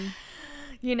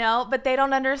 But they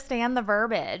don't understand the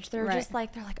verbiage. They're just they're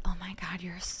oh my God,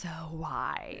 you're so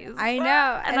wise. I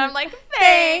know. And I'm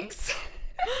thanks.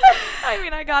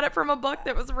 I got it from a book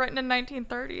that was written in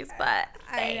 1930s, but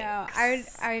thanks. I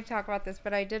know. I talk about this,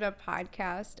 but I did a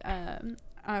podcast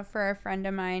for a friend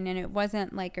of mine, and it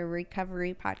wasn't a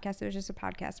recovery podcast. It was just a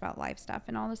podcast about life stuff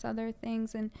and all this other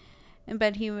things.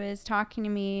 But he was talking to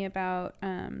me about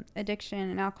addiction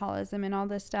and alcoholism and all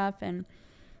this stuff, and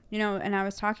and I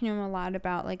was talking to him a lot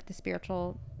about the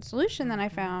spiritual solution that I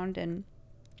found,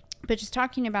 but just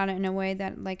talking about it in a way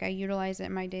that I utilize it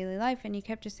in my daily life. And he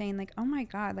kept just saying oh my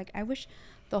God, I wish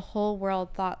the whole world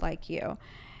thought like you,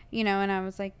 and I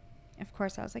was of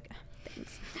course I was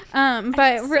thanks.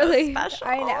 But really, so special.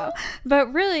 I know,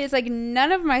 but really it's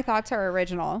none of my thoughts are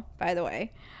original, by the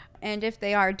way. And if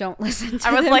they are, don't listen to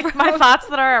I was them. like, my thoughts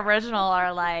that are original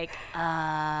are like,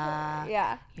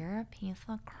 yeah, you're a piece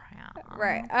of crap.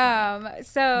 right.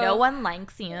 So no one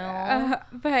likes you.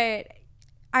 But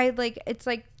I like, it's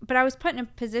like, but I was put in a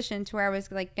position to where I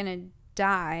was like gonna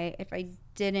die if I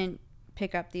didn't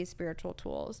pick up these spiritual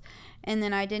tools. And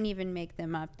then I didn't even make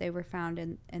them up. They were found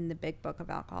in the big book of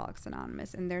Alcoholics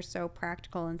Anonymous, and they're so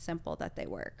practical and simple that they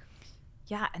work.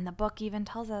 Yeah, and the book even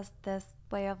tells us this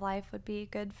way of life would be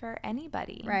good for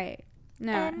anybody. Right.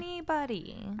 No.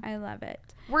 Anybody. I love it.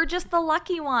 We're just the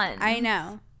lucky ones. I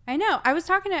know. I was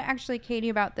talking to actually Katie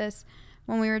about this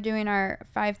when we were doing our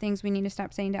 5 things we need to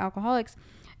stop saying to alcoholics,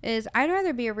 is I'd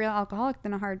rather be a real alcoholic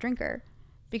than a hard drinker.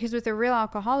 Because with a real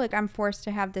alcoholic, I'm forced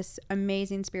to have this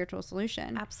amazing spiritual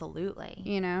solution. Absolutely.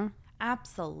 You know?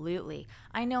 Absolutely.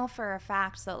 I know for a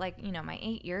fact, so like, you know, my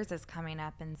 8 years is coming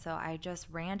up, and so I just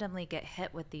randomly get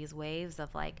hit with these waves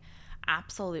of like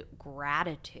absolute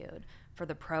gratitude for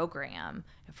the program,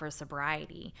 for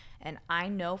sobriety. And I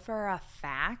know for a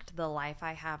fact the life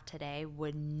I have today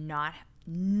would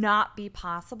not be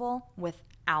possible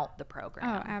without the program.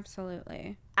 Oh,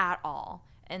 absolutely. At all.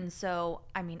 And so,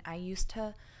 I mean, I used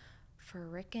to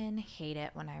frickin' hate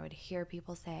it when I would hear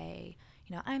people say,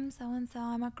 you know, I'm so-and-so,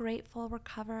 I'm a grateful,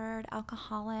 recovered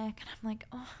alcoholic. And I'm like,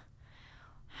 oh,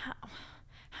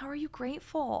 how are you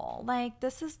grateful? Like,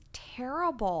 this is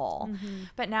terrible. Mm-hmm.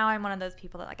 But now I'm one of those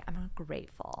people that like, I'm a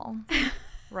grateful,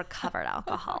 recovered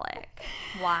alcoholic.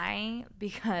 Why?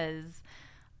 Because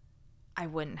I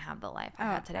wouldn't have the life I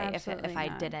had today if I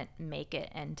didn't make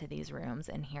it into these rooms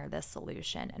and hear this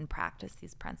solution and practice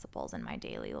these principles in my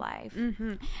daily life.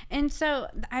 Mm-hmm. And so,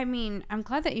 I mean, I'm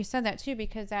glad that you said that too,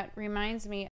 because that reminds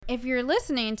me, if you're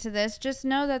listening to this, just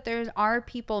know that there are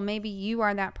people, maybe you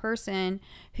are that person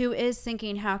who is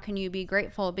thinking, how can you be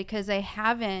grateful? Because they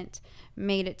haven't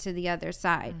made it to the other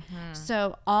side. Mm-hmm.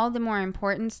 So all the more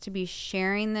importance to be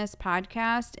sharing this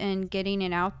podcast and getting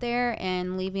it out there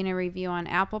and leaving a review on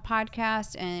Apple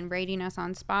Podcasts and rating us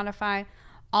on Spotify.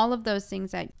 All of those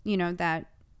things that, you know, that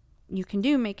you can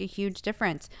do make a huge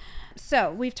difference.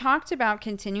 So we've talked about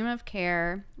continuum of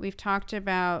care. We've talked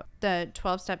about the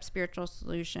 12-step spiritual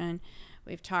solution.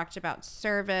 We've talked about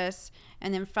service,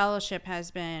 and then fellowship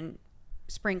has been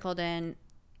sprinkled in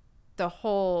the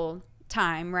whole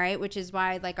time, right? Which is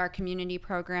why like our community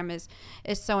program is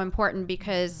so important,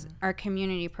 because our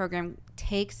community program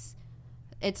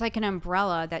it's like an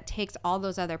umbrella that takes all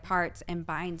those other parts and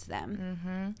binds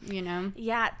them, you know?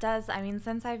 Yeah, it does. I mean,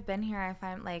 since I've been here, I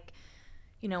find like,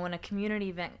 you know, when a community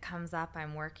event comes up,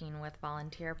 I'm working with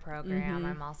volunteer program.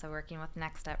 I'm also working with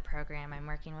Next Step program. I'm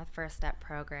working with First Step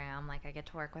program. Like I get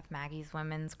to work with Maggie's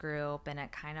women's group, and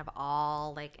it kind of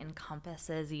all like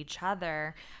encompasses each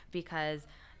other, because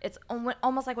it's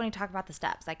almost like when you talk about the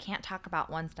steps. I can't talk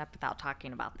about one step without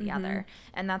talking about the other.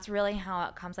 And that's really how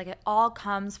it comes. Like it all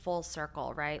comes full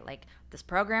circle, right? Like this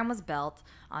program was built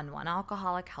on one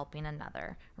alcoholic helping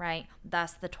another, right?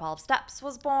 Thus the 12 steps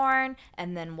was born.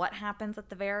 And then what happens at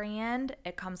the very end?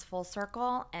 It comes full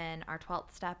circle. And our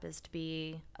 12th step is to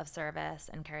be of service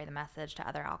and carry the message to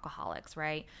other alcoholics,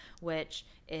 right? Which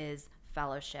is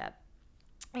fellowship.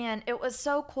 And it was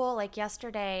so cool. Like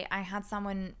yesterday, I had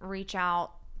someone reach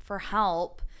out for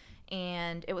help,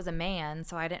 and it was a man,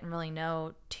 so I didn't really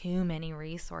know too many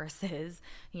resources,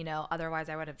 you know, otherwise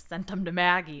I would have sent them to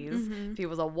Maggie's if he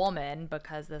was a woman,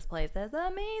 because this place is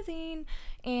amazing.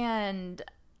 And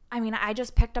I mean, I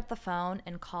just picked up the phone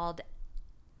and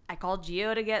I called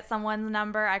Gio to get someone's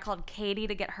number. I called Katie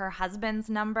to get her husband's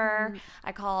number.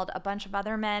 I called a bunch of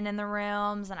other men in the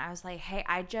rooms, and I was like, hey,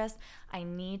 I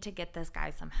need to get this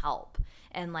guy some help.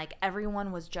 And like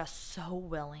everyone was just so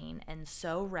willing and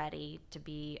so ready to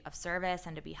be of service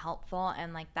and to be helpful.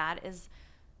 And like that is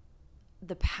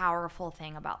the powerful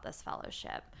thing about this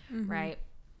fellowship, right?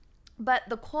 But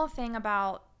the cool thing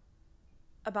about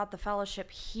the fellowship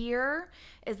here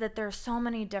is that there's so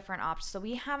many different options. So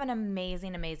we have an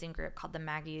amazing group called the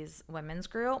Maggie's Women's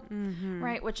Group,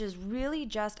 right? Which is really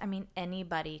just, I mean,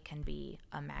 anybody can be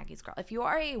a Maggie's girl. If you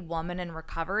are a woman in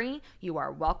recovery, you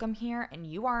are welcome here, and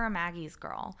you are a Maggie's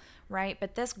girl, right?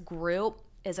 But this group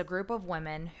is a group of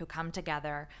women who come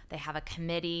together. They have a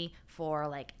committee for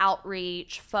like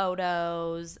outreach,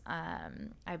 photos.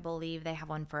 I believe they have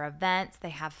one for events. They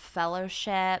have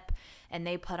fellowship. And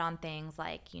they put on things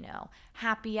like, you know,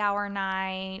 happy hour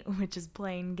night, which is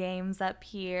playing games up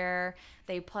here.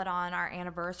 They put on our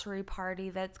anniversary party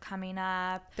that's coming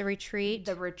up. The retreat.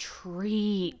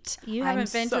 You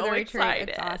haven't been to the retreat. Excited.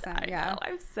 It's awesome. I know.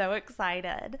 I'm so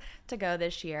excited to go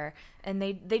this year. And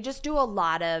they just do a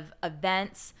lot of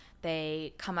events.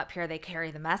 They come up here, they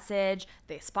carry the message,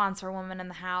 they sponsor women in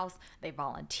the house, they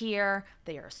volunteer,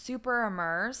 they are super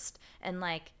immersed, and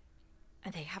like,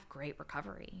 and they have great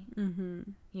recovery.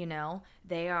 You know,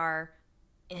 they are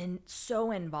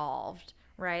so involved,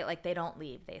 right? Like they don't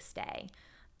leave, they stay.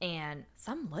 And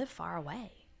some live far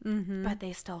away, but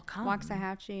they still come.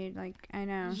 Waxahachie, like, I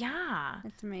know. Yeah.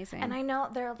 It's amazing. And I know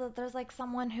there's like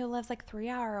someone who lives like 3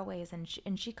 hour away,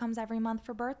 and she comes every month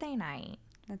for birthday night.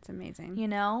 That's amazing. You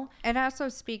know? It also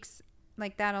speaks,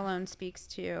 like that alone speaks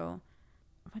to,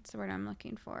 what's the word I'm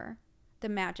looking for? The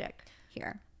magic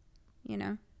here, you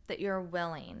know? That you're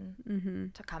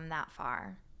willing to come that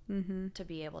far, to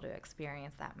be able to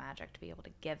experience that magic, to be able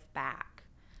to give back.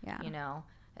 Yeah. You know?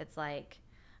 It's like,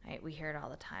 we hear it all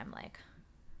the time, like,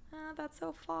 that's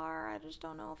so far, I just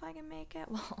don't know if I can make it.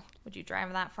 Well, would you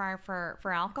drive that far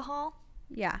for alcohol?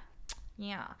 Yeah.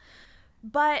 Yeah.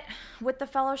 But with the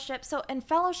fellowship,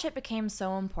 fellowship became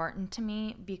so important to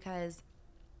me because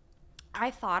I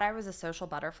thought I was a social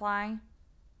butterfly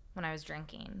when I was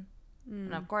drinking.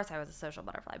 And of course I was a social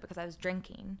butterfly because I was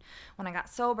drinking. When I got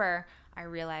sober, I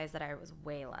realized that I was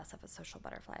way less of a social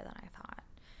butterfly than I thought.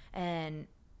 And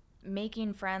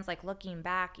making friends, like looking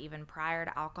back even prior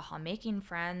to alcohol, making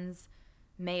friends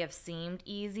may have seemed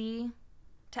easy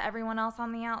to everyone else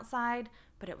on the outside,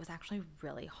 but it was actually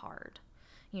really hard.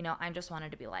 You know, I just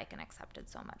wanted to be liked and accepted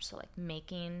so much. So, like,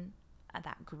 making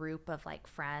that group of, like,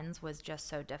 friends was just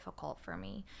so difficult for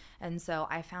me. And so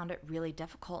I found it really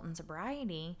difficult in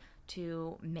sobriety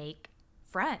to make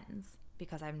friends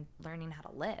because I'm learning how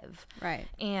to live. Right.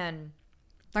 And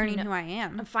learning who I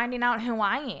am. Finding out who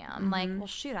I am. Like, well,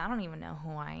 shoot, I don't even know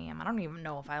who I am. I don't even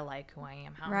know if I like who I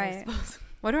am. How am I supposed to?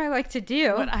 What do I like to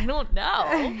do? But I don't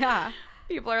know. Yeah.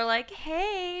 People are like,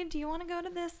 hey, do you want to go to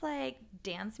this like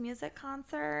dance music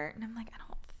concert? And I'm like, I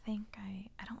don't think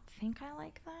I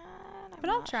like that. But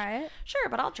I'll try it. Sure,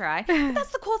 but I'll try. But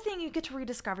that's the cool thing. You get to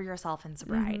rediscover yourself in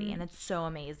sobriety, and it's so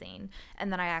amazing.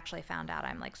 And then I actually found out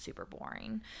I'm like super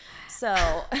boring.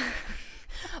 So,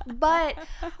 but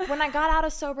when I got out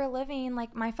of sober living,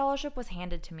 like my fellowship was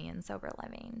handed to me in sober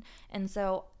living. And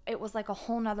so it was like a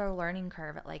whole nother learning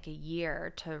curve at like a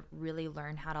year to really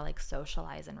learn how to like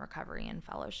socialize in recovery and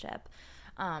fellowship.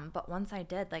 But once I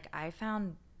did, like I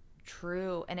found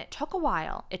true, and it took a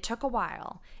while. It took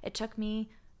me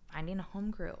finding a home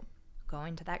group,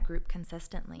 going to that group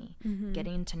consistently,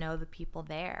 getting to know the people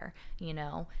there, you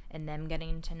know, and them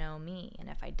getting to know me. And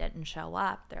if I didn't show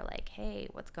up, they're like, hey,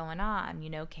 what's going on? You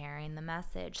know, carrying the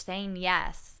message, saying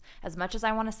yes. As much as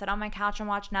I want to sit on my couch and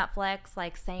watch Netflix,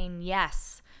 like saying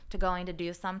yes to going to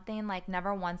do something. Like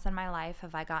never once in my life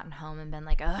have I gotten home and been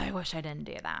like, oh, I wish I didn't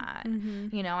do that.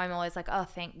 You know, I'm always like, oh,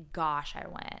 thank gosh I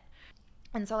went.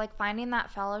 And so like finding that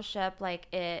fellowship, like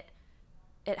it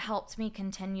helped me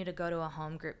continue to go to a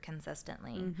home group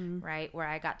consistently, right? Where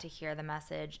I got to hear the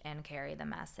message and carry the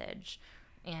message.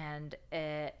 And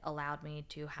it allowed me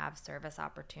to have service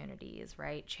opportunities,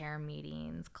 right? Chair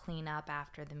meetings, clean up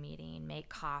after the meeting, make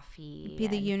coffee. Be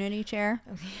the unity chair.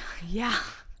 Yeah.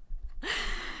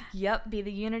 Yep, be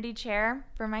the unity chair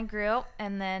for my group.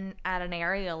 And then at an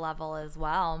area level as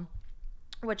well,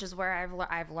 which is where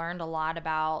I've learned a lot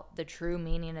about the true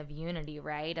meaning of unity,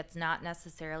 right? It's not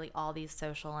necessarily all these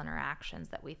social interactions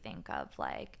that we think of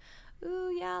like,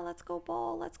 ooh, yeah, let's go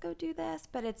bowl, let's go do this.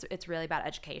 But it's really about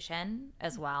education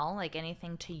as well, like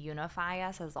anything to unify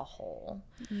us as a whole,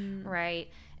 right?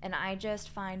 And I just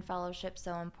find fellowship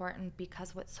so important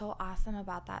because what's so awesome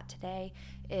about that today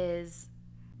is,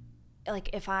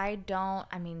 like, if I don't,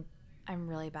 I mean, I'm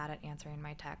really bad at answering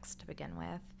my text to begin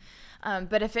with.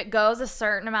 But if it goes a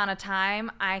certain amount of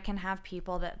time, I can have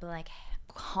people that be like,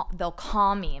 they'll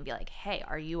call me and be like, hey,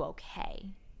 are you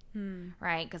okay?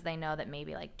 Right? Because they know that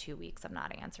maybe like 2 weeks of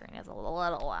not answering is a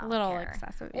little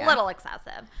excessive. Yeah. A little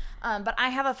excessive. But I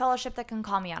have a fellowship that can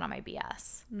call me out on my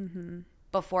BS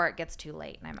before it gets too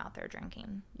late and I'm out there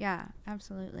drinking. Yeah,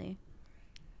 absolutely.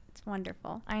 It's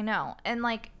wonderful. I know. And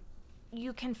like,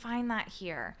 you can find that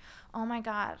here. Oh my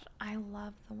God, I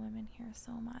love the women here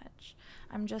so much.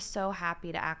 I'm just so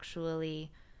happy to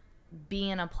actually be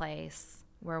in a place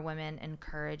where women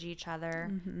encourage each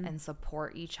other and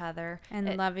support each other.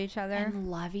 And love each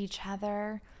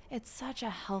other. It's such a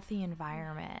healthy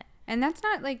environment. And that's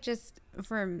not like just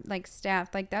for like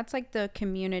staff. Like that's like the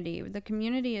community. The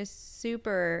community is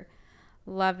super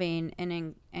loving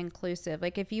and inclusive.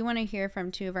 Like, if you want to hear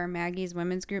from two of our Maggie's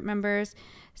women's group members,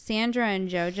 Sandra and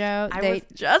JoJo,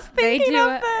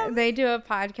 they do a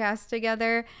podcast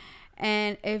together,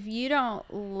 and if you don't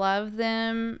love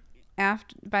them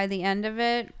by the end of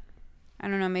it, I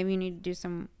don't know, maybe you need to do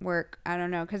some work. I don't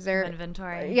know, because they're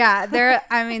inventory. Yeah,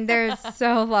 they're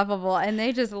so lovable, and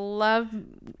they just love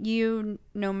you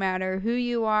no matter who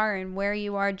you are and where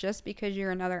you are, just because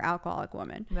you're another alcoholic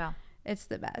woman. Yeah. It's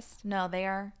the best. No, they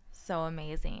are so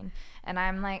amazing. And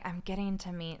I'm getting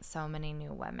to meet so many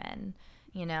new women,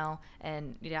 you know,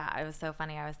 and yeah, it was so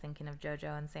funny. I was thinking of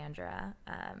JoJo and Sandra.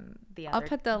 I'll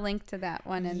put the link to that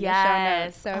one in the show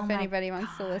notes. So if anybody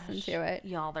wants to listen to it.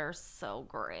 Y'all, they're so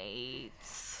great.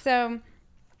 So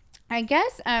I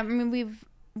guess, there's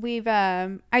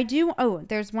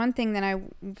one thing that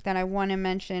I want to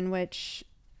mention, which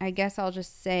I guess I'll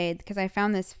just say, because I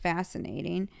found this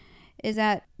fascinating, is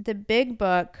that the big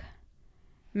book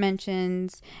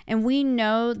mentions, and we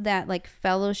know that like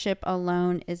fellowship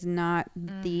alone is not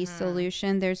the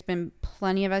solution. There's been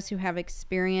plenty of us who have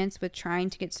experience with trying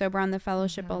to get sober on the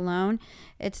fellowship alone.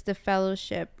 It's the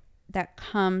fellowship that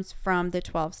comes from the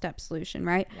 12-step solution,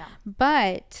 right? Yeah.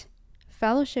 But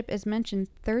fellowship is mentioned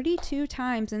 32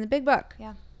 times in the big book.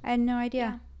 Yeah. I had no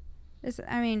idea.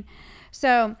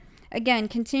 So again,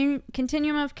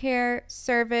 continuum of care,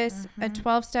 service, a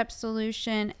 12-step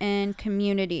solution, and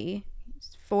community.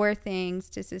 4 things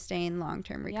to sustain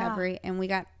long-term recovery. And we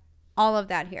got all of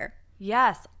that here.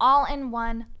 Yes, all in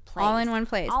one place. All in one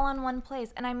place. All in one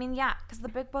place. And I mean, yeah, because the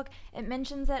big book, it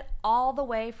mentions it all the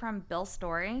way from Bill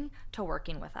Story to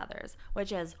working with others,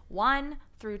 which is 1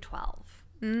 through 12.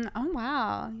 Oh,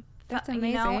 wow. That's amazing.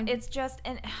 You know, it's just,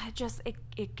 and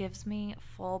it gives me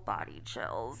full body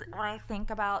chills when I think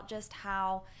about just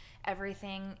how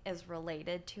everything is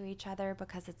related to each other,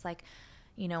 because it's like,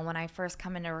 you know, when I first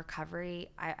come into recovery,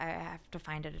 I have to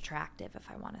find it attractive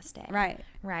if I want to stay.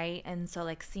 Right. And so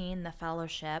like seeing the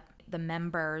fellowship, the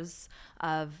members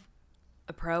of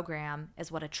a program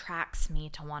is what attracts me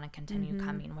to want to continue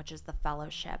coming, which is the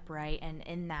fellowship, right? And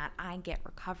in that, I get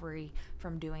recovery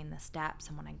from doing the steps.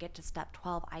 And when I get to step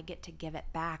 12, I get to give it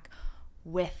back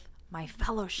with my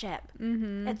fellowship.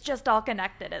 It's just all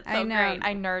connected. It's so great.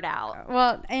 I nerd out.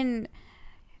 Well, and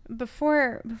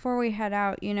before we head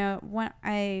out, you know, when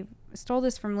I stole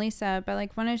this from Lisa, but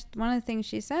like one of the things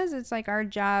she says, it's like our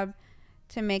job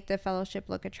to make the fellowship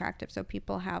look attractive so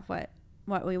people have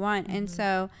what we want. And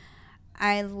so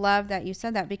I love that you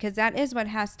said that, because that is what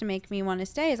has to make me want to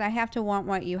stay, is I have to want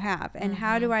what you have. And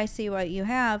how do I see what you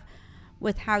have?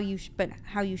 With how you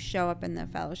show up in the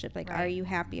fellowship. Like, are you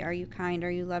happy? Are you kind?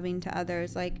 Are you loving to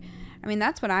others? Like, I mean,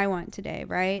 that's what I want today,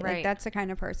 right? Like, that's the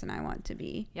kind of person I want to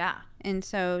be. Yeah. And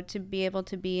so to be able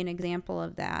to be an example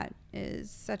of that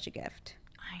is such a gift.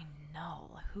 I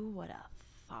know. Who would have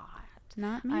thought?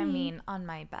 Not me. I mean, on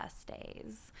my best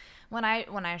days, when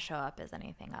I show up as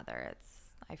anything other,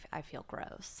 I feel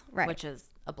gross, which is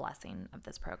a blessing of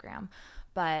this program.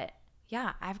 But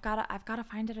yeah, I've got to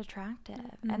find it attractive.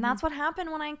 And that's what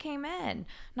happened when I came in.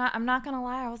 I'm not going to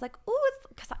lie. I was like, ooh, it's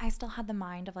because I still had the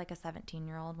mind of like a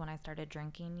 17-year-old when I started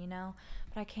drinking, you know,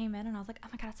 but I came in and I was like, oh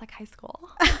my God, it's like high school.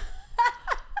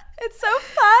 It's so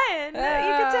fun. You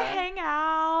get to hang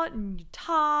out and you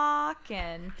talk,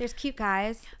 and there's cute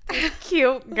guys.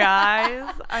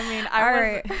 I mean,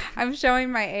 I'm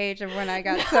showing my age of when I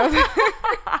got sober.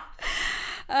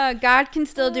 God can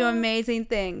still do amazing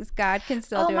things. God can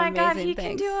still do amazing things. Oh my God, he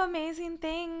can do amazing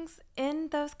things in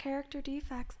those character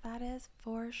defects. That is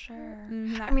for sure.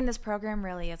 I mean, this program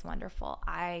really is wonderful.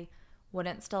 I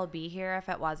wouldn't still be here if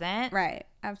it wasn't. Right.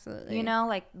 Absolutely. You know,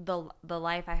 like the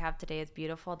life I have today is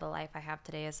beautiful. The life I have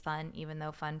today is fun, even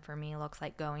though fun for me looks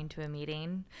like going to a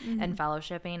meeting and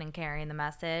fellowshipping and carrying the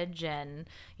message and,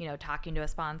 you know, talking to a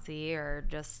sponsee or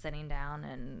just sitting down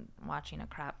and watching a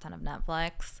crap ton of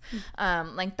Netflix.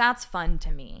 Like, that's fun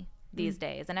to me these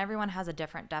days. And everyone has a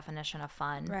different definition of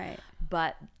fun. Right.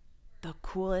 But the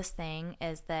coolest thing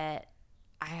is that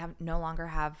I no longer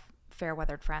have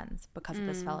fair-weathered friends because of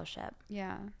this fellowship.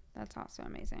 Yeah, that's also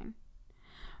amazing.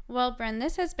 Well, Brehn,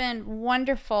 this has been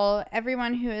wonderful.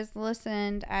 Everyone who has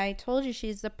listened, I told you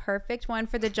she's the perfect one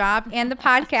for the job and the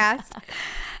podcast.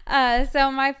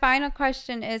 So my final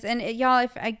question is, and y'all,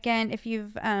 if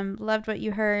you've loved what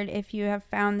you heard, if you have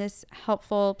found this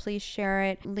helpful, please share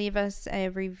it. Leave us a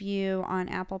review on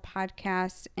Apple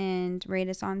Podcasts and rate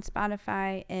us on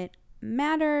Spotify. It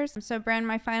matters. So, Brehn,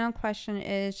 my final question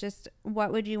is just,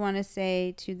 what would you want to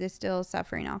say to the still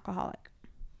suffering alcoholic?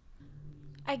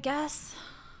 I guess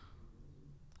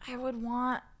I would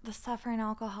want the suffering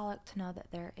alcoholic to know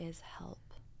that there is help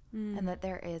and that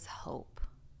there is hope.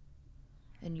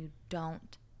 and you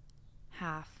don't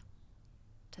have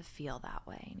to feel that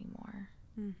way anymore.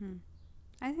 Mm-hmm.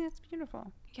 I think that's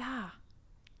beautiful. Yeah.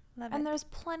 Love And it. there's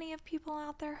plenty of people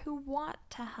out there who want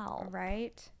to help.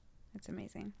 Right? That's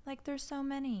amazing. Like, there's so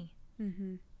many.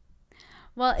 Mm-hmm.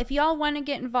 Well, if y'all want to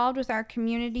get involved with our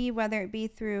community, whether it be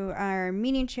through our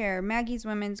meeting chair, Maggie's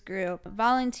Women's Group,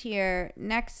 volunteer,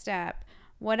 Next Step,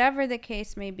 whatever the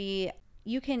case may be,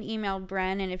 you can email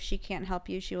Brehn, and if she can't help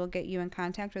you, she will get you in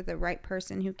contact with the right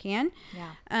person who can.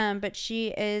 Yeah. But she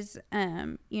is,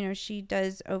 she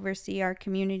does oversee our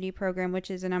community program, which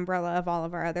is an umbrella of all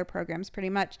of our other programs, pretty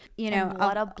much. And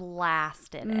what a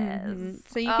blast it is.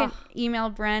 So you can email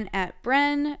Brehn at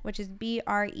Brehn, which is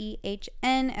Brehn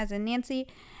as in Nancy,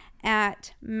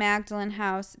 at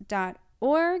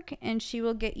magdalenhouse.org, and she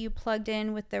will get you plugged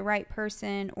in with the right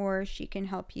person, or she can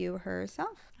help you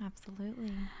herself.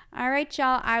 Absolutely. All right,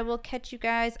 y'all. I will catch you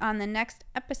guys on the next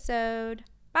episode.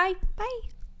 Bye. Bye.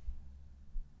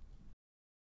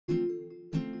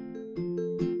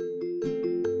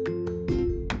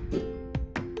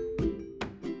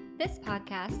 This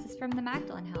podcast is from the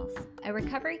Magdalen House, a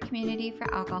recovery community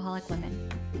for alcoholic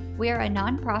women. We are a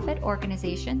nonprofit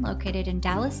organization located in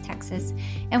Dallas, Texas,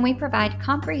 and we provide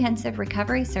comprehensive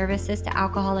recovery services to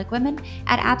alcoholic women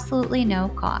at absolutely no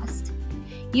cost.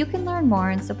 You can learn more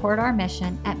and support our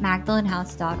mission at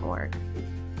magdalenhouse.org.